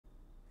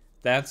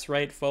That's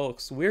right,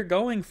 folks. We're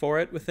going for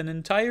it with an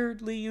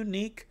entirely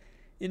unique,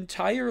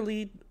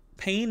 entirely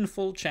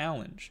painful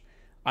challenge.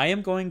 I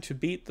am going to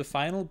beat the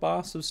final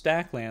boss of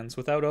Stacklands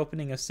without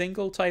opening a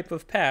single type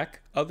of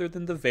pack other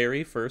than the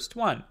very first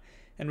one,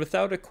 and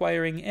without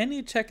acquiring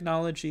any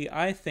technology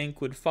I think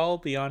would fall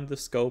beyond the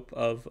scope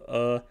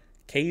of,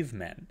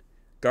 cavemen.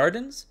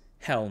 Gardens?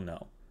 Hell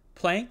no.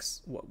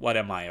 Planks? What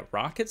am I, a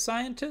rocket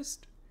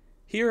scientist?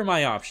 Here are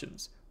my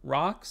options.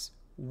 Rocks,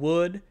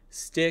 wood,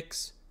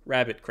 sticks,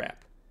 rabbit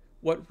crap.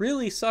 What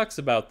really sucks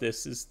about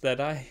this is that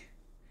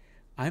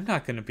I'm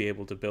not going to be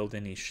able to build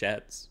any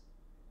sheds.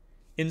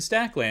 In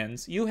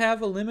Stacklands, you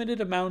have a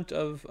limited amount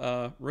of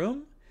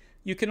room.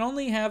 You can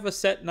only have a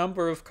set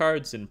number of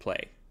cards in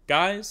play.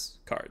 Guys,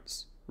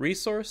 cards.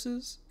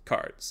 Resources,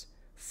 cards.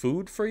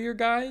 Food for your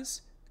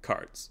guys,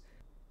 cards.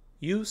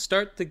 You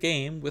start the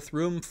game with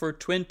room for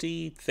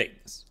 20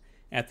 things.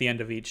 At the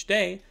end of each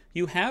day,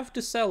 you have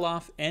to sell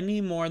off any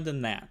more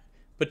than that.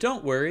 But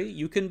don't worry,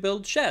 you can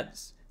build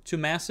sheds to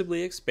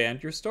massively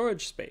expand your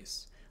storage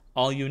space.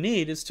 All you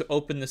need is to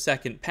open the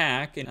second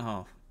pack and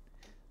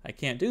I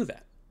can't do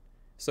that.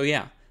 So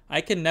yeah,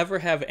 I can never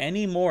have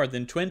any more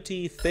than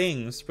 20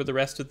 things for the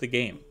rest of the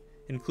game,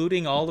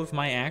 including all of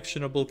my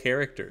actionable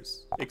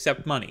characters,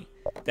 except money.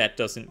 That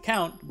doesn't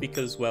count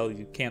because, well,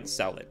 you can't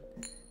sell it.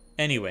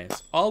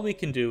 Anyways, all we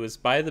can do is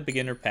buy the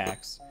beginner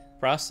packs,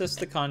 process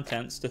the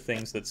contents to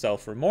things that sell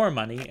for more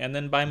money, and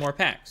then buy more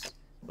packs.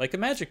 Like a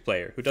Magic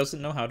player who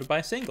doesn't know how to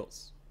buy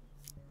singles.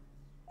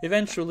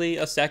 Eventually,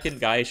 a second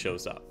guy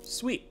shows up.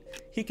 Sweet.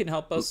 He can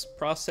help us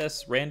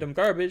process random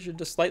garbage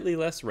into slightly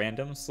less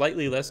random,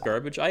 slightly less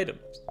garbage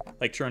items,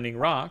 like turning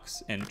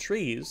rocks and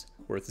trees,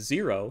 worth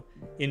 0,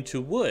 into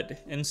wood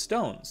and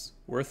stones,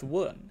 worth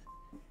 1,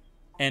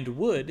 and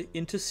wood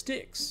into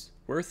sticks,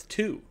 worth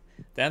 2.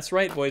 That's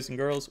right, boys and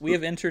girls, we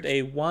have entered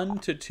a 1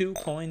 to 2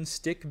 coin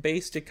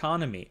stick-based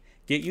economy.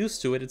 Get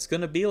used to it, it's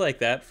gonna be like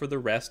that for the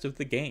rest of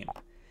the game.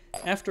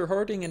 After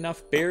hoarding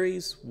enough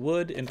berries,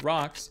 wood, and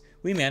rocks,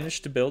 we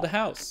managed to build a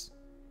house.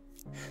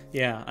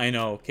 Yeah, I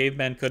know,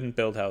 cavemen couldn't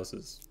build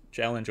houses.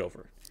 Challenge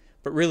over.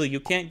 But really, you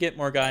can't get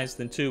more guys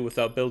than 2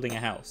 without building a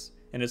house,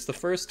 and it's the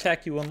first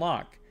tech you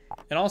unlock.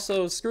 And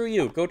also, screw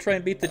you, go try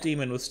and beat the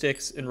demon with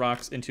sticks and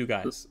rocks and 2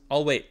 guys.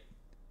 I'll wait.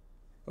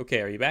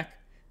 Okay, are you back?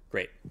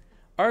 Great.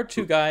 Our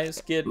 2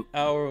 guys get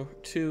our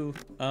 2,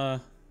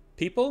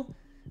 people?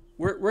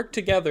 Work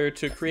together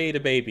to create a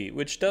baby,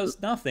 which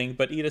does nothing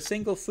but eat a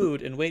single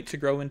food and wait to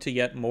grow into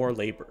yet more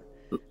labor.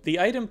 The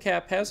item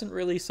cap hasn't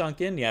really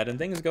sunk in yet, and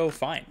things go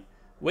fine.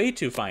 Way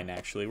too fine,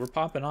 actually. We're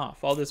popping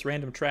off. All this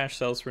random trash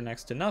sells for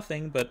next to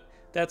nothing, but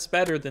that's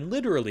better than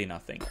literally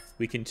nothing.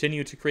 We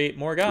continue to create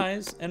more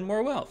guys and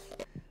more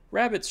wealth.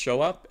 Rabbits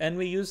show up, and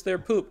we use their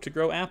poop to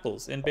grow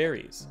apples and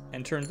berries,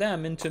 and turn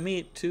them into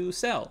meat to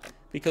sell,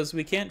 because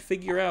we can't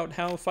figure out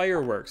how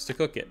fire works to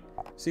cook it.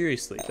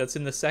 Seriously, that's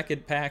in the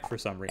second pack for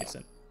some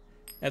reason.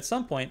 At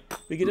some point,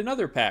 we get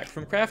another pack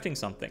from crafting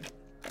something.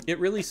 It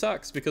really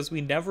sucks because we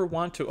never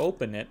want to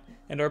open it,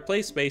 and our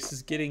play space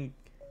is getting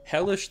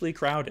hellishly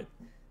crowded.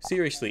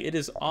 Seriously, it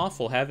is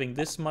awful having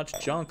this much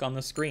junk on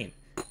the screen.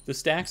 The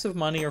stacks of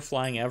money are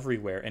flying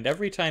everywhere, and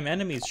every time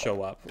enemies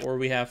show up, or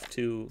we have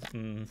to,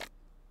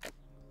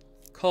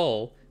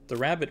 cull the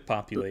rabbit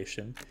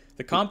population,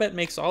 the combat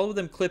makes all of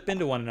them clip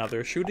into one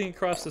another, shooting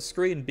across the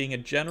screen being a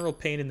general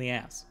pain in the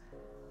ass.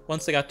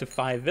 Once I got to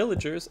 5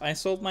 villagers, I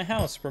sold my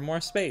house for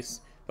more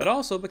space, but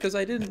also because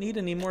I didn't need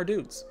any more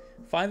dudes.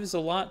 5 is a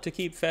lot to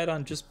keep fed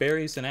on just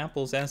berries and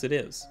apples as it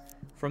is.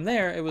 From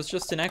there, it was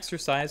just an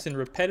exercise in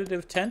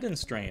repetitive tendon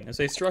strain as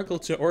I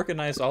struggled to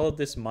organize all of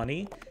this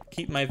money,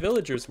 keep my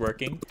villagers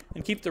working,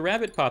 and keep the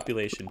rabbit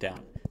population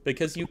down,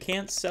 because you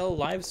can't sell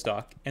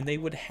livestock, and they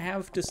would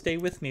have to stay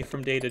with me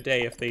from day to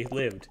day if they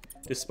lived,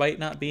 despite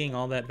not being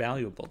all that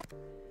valuable.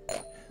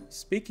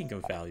 Speaking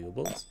of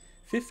valuables,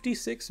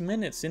 56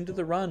 minutes into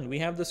the run, we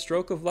have the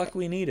stroke of luck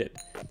we needed,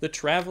 the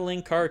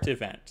traveling cart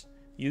event.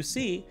 You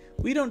see,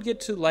 we don't get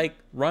to, like,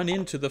 run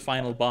into the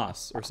final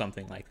boss or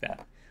something like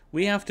that.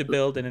 We have to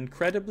build an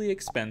incredibly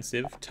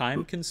expensive,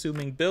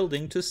 time-consuming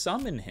building to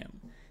summon him.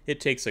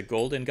 It takes a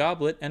golden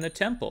goblet and a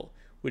temple,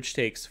 which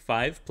takes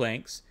 5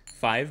 planks,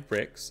 5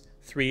 bricks,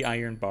 3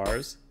 iron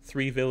bars,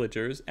 3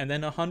 villagers, and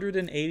then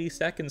 180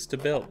 seconds to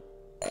build.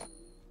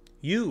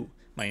 You,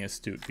 my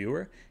astute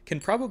viewer, can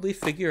probably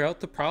figure out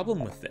the problem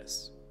with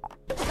this.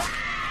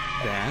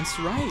 That's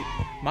right.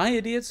 My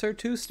idiots are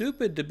too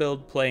stupid to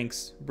build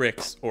planks,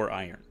 bricks, or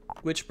iron.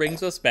 Which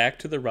brings us back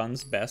to the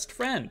run's best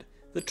friend,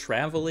 the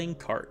traveling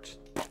cart.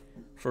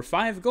 For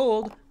 5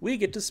 gold, we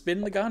get to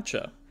spin the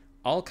gacha.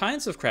 All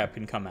kinds of crap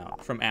can come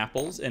out, from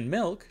apples and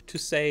milk to,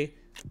 say,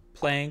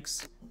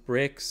 planks,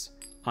 bricks,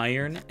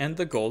 iron, and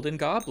the golden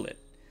goblet.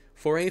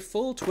 For a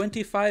full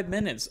 25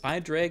 minutes, I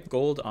drag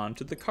gold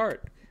onto the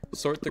cart,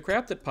 sort the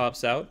crap that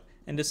pops out,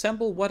 and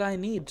assemble what I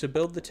need to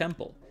build the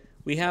temple.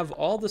 We have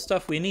all the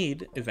stuff we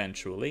need,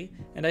 eventually,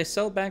 and I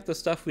sell back the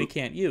stuff we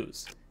can't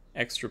use.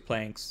 Extra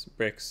planks,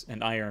 bricks,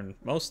 and iron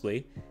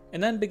mostly,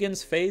 and then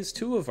begins phase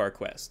 2 of our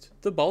quest,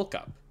 the bulk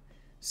up.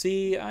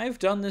 See, I've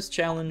done this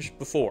challenge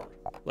before,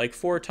 like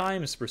 4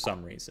 times for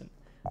some reason.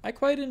 I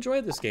quite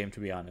enjoyed this game, to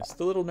be honest.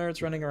 The little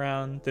nerds running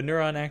around, the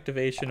neuron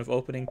activation of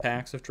opening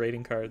packs of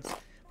trading cards.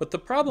 But the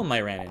problem I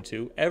ran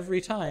into,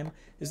 every time,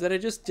 is that I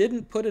just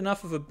didn't put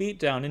enough of a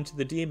beatdown into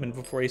the demon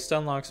before he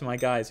stunlocks my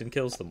guys and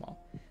kills them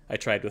all. I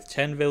tried with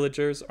 10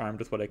 villagers, armed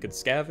with what I could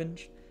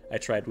scavenge. I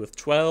tried with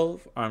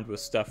 12, armed with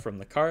stuff from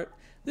the cart.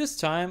 This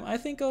time, I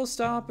think I'll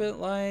stop at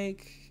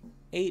like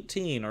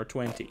 18 or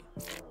 20.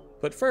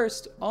 But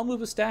first, I'll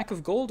move a stack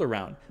of gold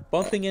around,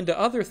 bumping into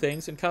other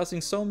things and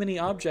causing so many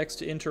objects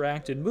to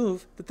interact and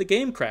move that the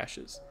game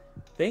crashes.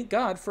 Thank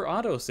God for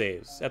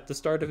autosaves at the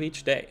start of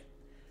each day.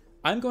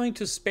 I'm going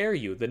to spare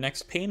you the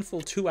next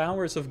painful 2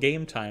 hours of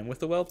game time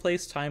with a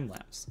well-placed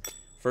time-lapse.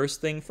 First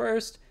thing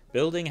first,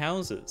 building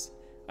houses.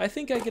 I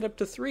think I get up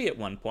to 3 at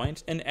one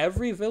point, and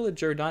every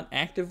villager not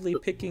actively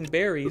picking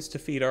berries to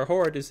feed our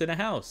horde is in a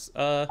house.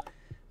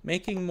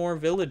 Making more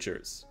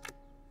villagers.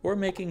 Or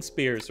making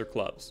spears or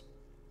clubs.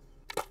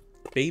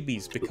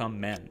 Babies become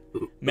men.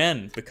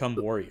 Men become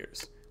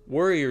warriors.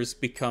 Warriors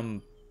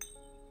become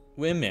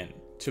women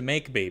to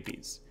make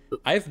babies.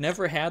 I've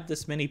never had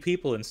this many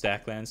people in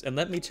Stacklands, and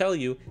let me tell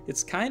you,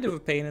 it's kind of a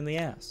pain in the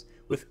ass.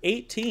 With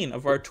 18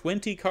 of our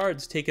 20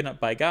 cards taken up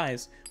by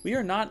guys, we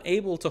are not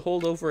able to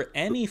hold over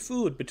any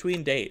food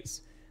between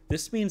days.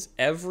 This means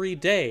every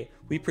day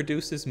we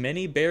produce as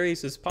many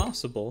berries as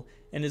possible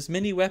and as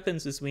many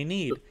weapons as we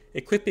need,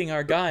 equipping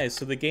our guys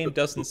so the game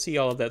doesn't see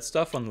all of that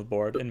stuff on the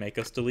board and make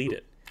us delete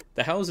it.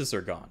 The houses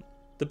are gone.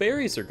 The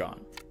berries are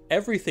gone.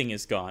 Everything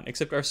is gone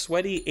except our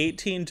sweaty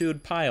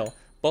 18-dude pile,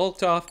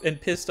 bulked off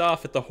and pissed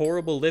off at the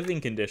horrible living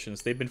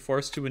conditions they've been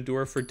forced to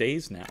endure for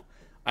days now.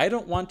 I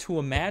don't want to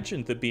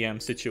imagine the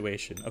BM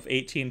situation of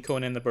 18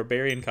 Conan the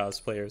Barbarian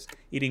cosplayers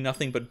eating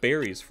nothing but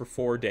berries for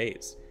 4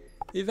 days.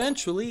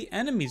 Eventually,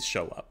 enemies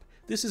show up.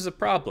 This is a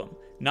problem,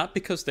 not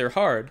because they're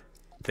hard,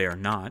 they're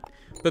not,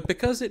 but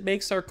because it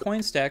makes our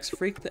coin stacks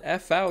freak the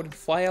F out and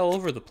fly all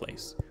over the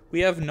place. We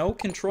have no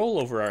control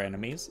over our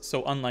enemies,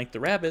 so unlike the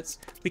rabbits,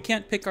 we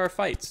can't pick our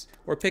fights,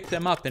 or pick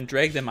them up and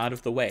drag them out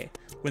of the way.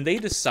 When they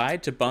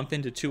decide to bump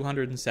into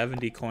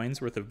 270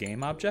 coins worth of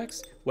game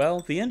objects,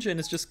 well, the engine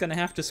is just gonna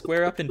have to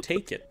square up and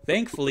take it.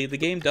 Thankfully, the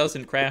game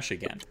doesn't crash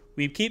again.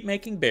 We keep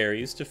making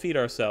berries to feed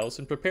ourselves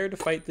and prepare to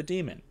fight the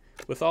demon.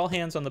 With all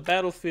hands on the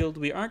battlefield,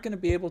 we aren't going to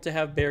be able to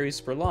have berries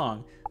for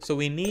long, so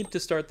we need to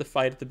start the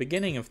fight at the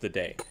beginning of the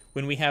day,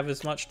 when we have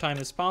as much time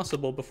as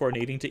possible before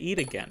needing to eat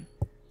again.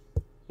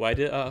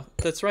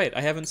 That's right,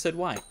 I haven't said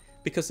why.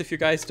 Because if your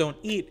guys don't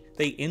eat,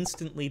 they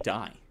instantly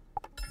die.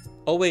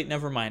 Oh wait,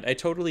 never mind, I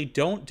totally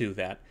don't do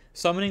that,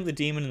 summoning the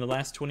demon in the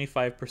last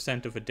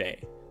 25% of a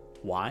day.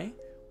 Why?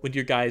 When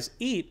your guys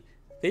eat,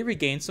 they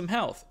regain some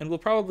health, and we'll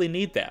probably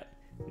need that.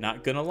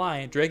 Not gonna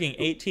lie, dragging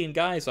 18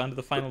 guys onto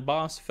the final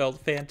boss felt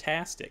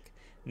fantastic.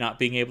 Not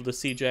being able to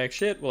see jack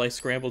shit while I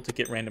scrambled to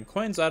get random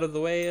coins out of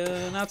the way,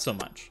 not so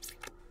much.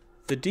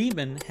 The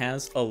demon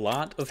has a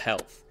lot of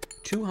health,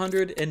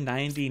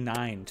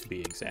 299 to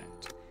be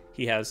exact.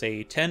 He has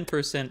a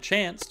 10%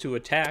 chance to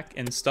attack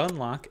and stun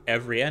lock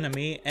every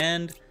enemy,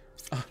 and...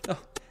 oh no,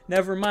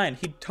 never mind,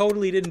 he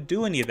totally didn't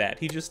do any of that,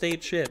 he just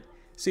ate shit.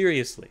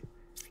 Seriously.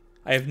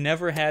 I have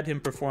never had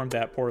him perform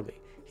that poorly.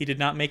 He did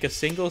not make a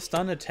single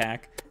stun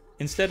attack,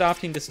 instead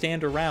opting to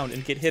stand around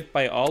and get hit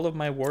by all of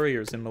my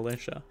warriors and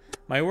militia.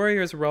 My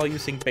warriors were all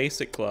using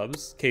basic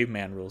clubs,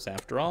 caveman rules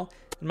after all,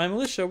 and my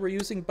militia were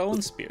using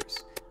bone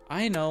spears.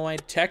 I know I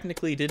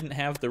technically didn't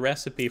have the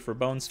recipe for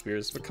bone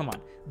spears, but come on,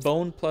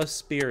 bone plus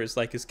spear is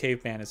like as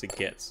caveman as it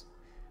gets.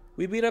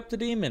 We beat up the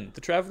demon.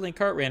 The traveling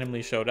cart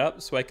randomly showed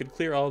up, so I could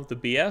clear all of the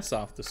BS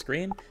off the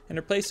screen and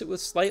replace it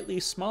with slightly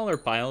smaller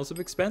piles of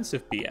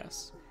expensive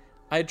BS.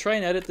 I'd try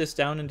and edit this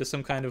down into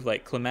some kind of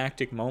like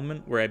climactic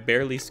moment where I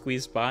barely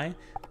squeezed by,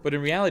 but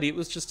in reality it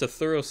was just a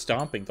thorough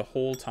stomping the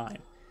whole time.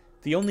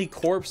 The only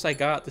corpse I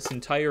got this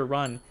entire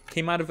run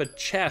came out of a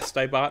chest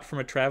I bought from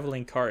a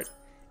traveling cart.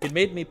 It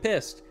made me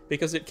pissed,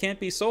 because it can't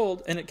be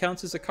sold and it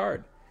counts as a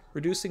card,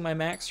 reducing my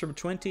max from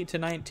 20 to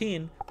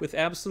 19 with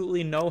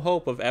absolutely no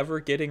hope of ever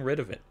getting rid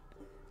of it.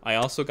 I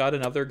also got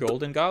another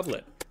golden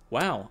goblet.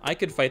 Wow, I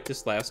could fight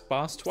this last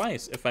boss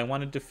twice if I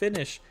wanted to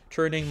finish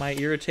turning my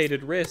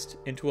irritated wrist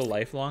into a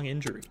lifelong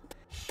injury.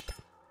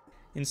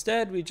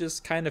 Instead, we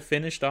just kind of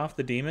finished off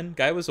the demon.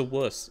 Guy was a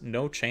wuss,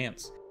 no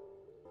chance.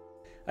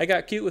 I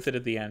got cute with it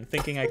at the end,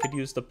 thinking I could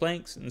use the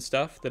planks and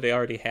stuff that I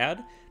already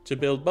had to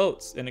build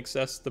boats and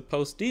access the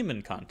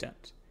post-demon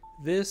content.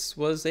 This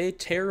was a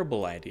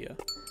terrible idea.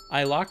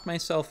 I locked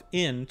myself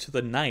into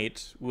the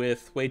night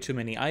with way too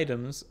many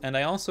items, and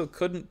I also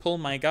couldn't pull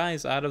my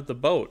guys out of the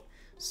boat,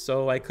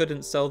 so I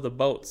couldn't sell the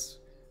boats.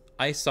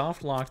 I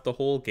soft-locked the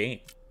whole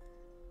game.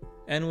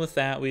 And with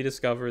that, we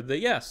discovered that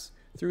yes,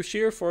 through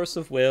sheer force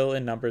of will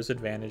and numbers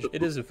advantage,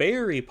 it is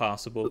very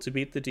possible to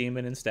beat the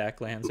demon in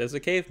Stacklands as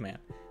a caveman.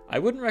 I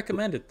wouldn't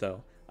recommend it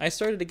though. I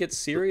started to get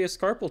serious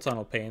carpal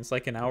tunnel pains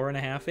like an hour and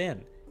a half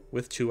in,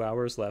 with 2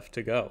 hours left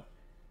to go.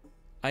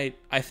 I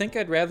think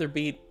I'd rather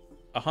beat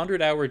a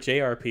 100-hour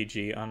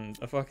JRPG on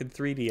a fucking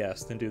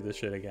 3DS than do this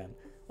shit again.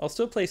 I'll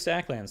still play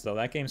Stacklands though,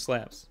 that game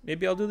slaps.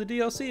 Maybe I'll do the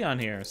DLC on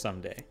here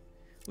someday.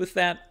 With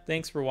that,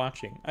 thanks for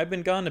watching. I've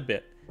been gone a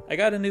bit. I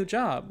got a new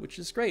job, which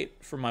is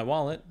great for my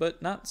wallet,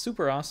 but not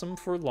super awesome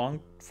for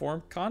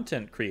long-form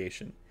content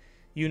creation.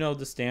 You know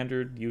the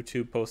standard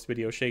YouTube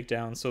post-video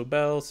shakedown, so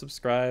bell,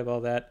 subscribe,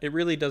 all that. It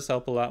really does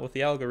help a lot with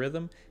the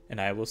algorithm, and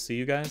I will see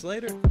you guys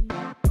later.